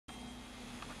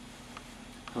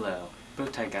Hello,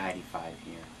 Bowtie Guy 85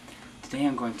 here. Today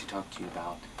I'm going to talk to you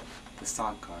about the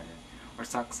sock garter, or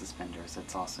sock suspender as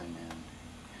it's also known.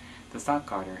 The sock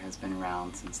garter has been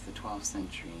around since the 12th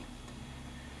century.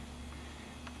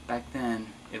 Back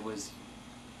then, it was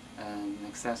an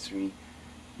accessory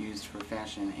used for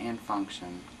fashion and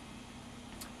function,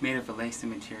 made of a lacy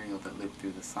material that looped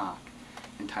through the sock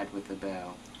and tied with a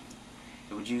bow.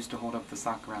 It was used to hold up the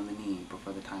sock around the knee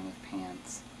before the time of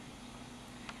pants,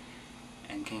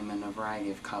 and came in a variety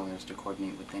of colors to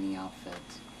coordinate with any outfit.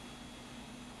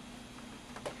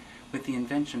 With the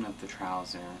invention of the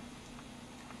trouser,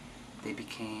 they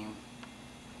became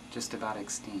just about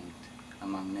extinct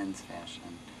among men's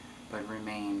fashion, but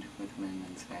remained with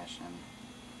women's fashion.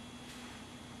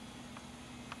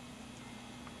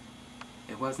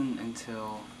 It wasn't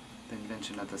until the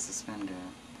invention of the suspender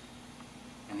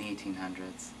in the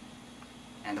 1800s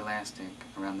and elastic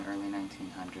around the early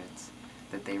 1900s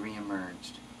that they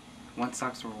re-emerged. Once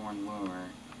socks were worn lower,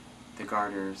 the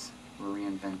garters were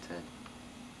reinvented.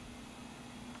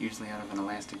 Usually out of an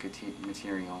elastic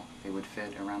material, they would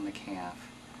fit around the calf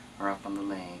or up on the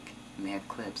leg, and they had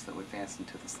clips that would fasten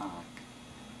to the sock,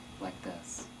 like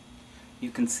this. You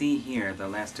can see here the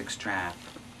elastic strap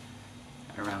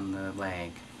around the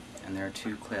leg, and there are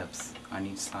two clips on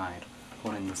each side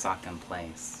holding the sock in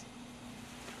place.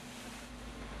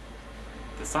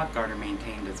 The sock garter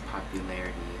maintained its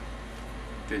popularity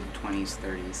through the 20s,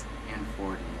 30s, and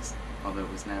 40s, although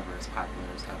it was never as popular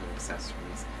as other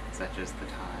accessories, such as the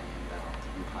tie and belt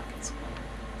and pocket square.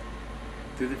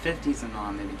 Through the 50s and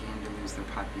on, they began to lose their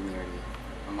popularity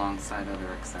alongside other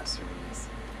accessories,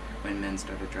 when men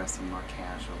started dressing more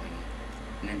casually,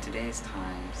 and in today's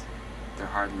times, they're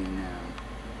hardly known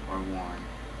or worn,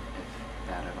 if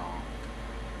that at all.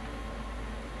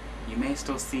 You may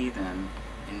still see them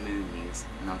in movies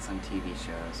and on some TV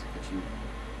shows, but you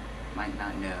might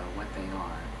not know what they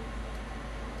are.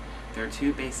 There are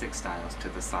two basic styles to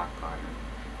the sock garter.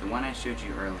 The one I showed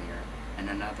you earlier, and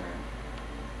another,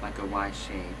 like a Y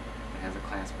shape, that has a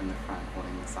clasp in the front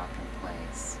holding the sock in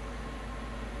place.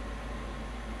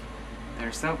 There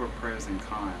are several pros and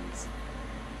cons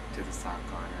to the sock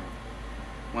garter.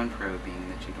 One pro being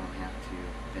that you don't have to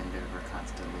bend over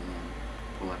constantly and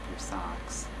pull up your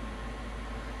socks.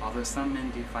 Although some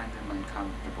men do find them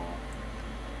uncomfortable,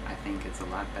 I think it's a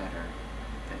lot better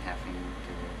than having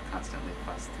to constantly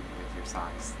fuss with your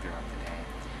socks throughout the day,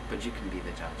 but you can be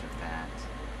the judge of that.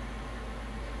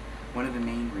 One of the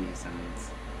main reasons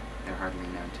they're hardly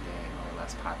known today or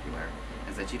less popular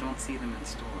is that you don't see them in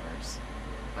stores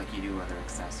like you do other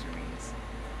accessories.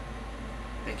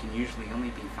 They can usually only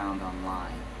be found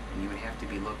online, and you would have to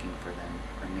be looking for them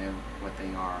or know what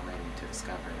they are already to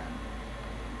discover them.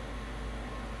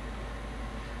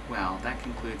 Well, that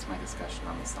concludes my discussion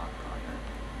on the sock garter.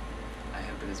 I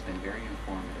hope it has been very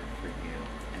informative for you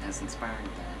and has inspired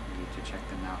you to check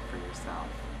them out for yourself.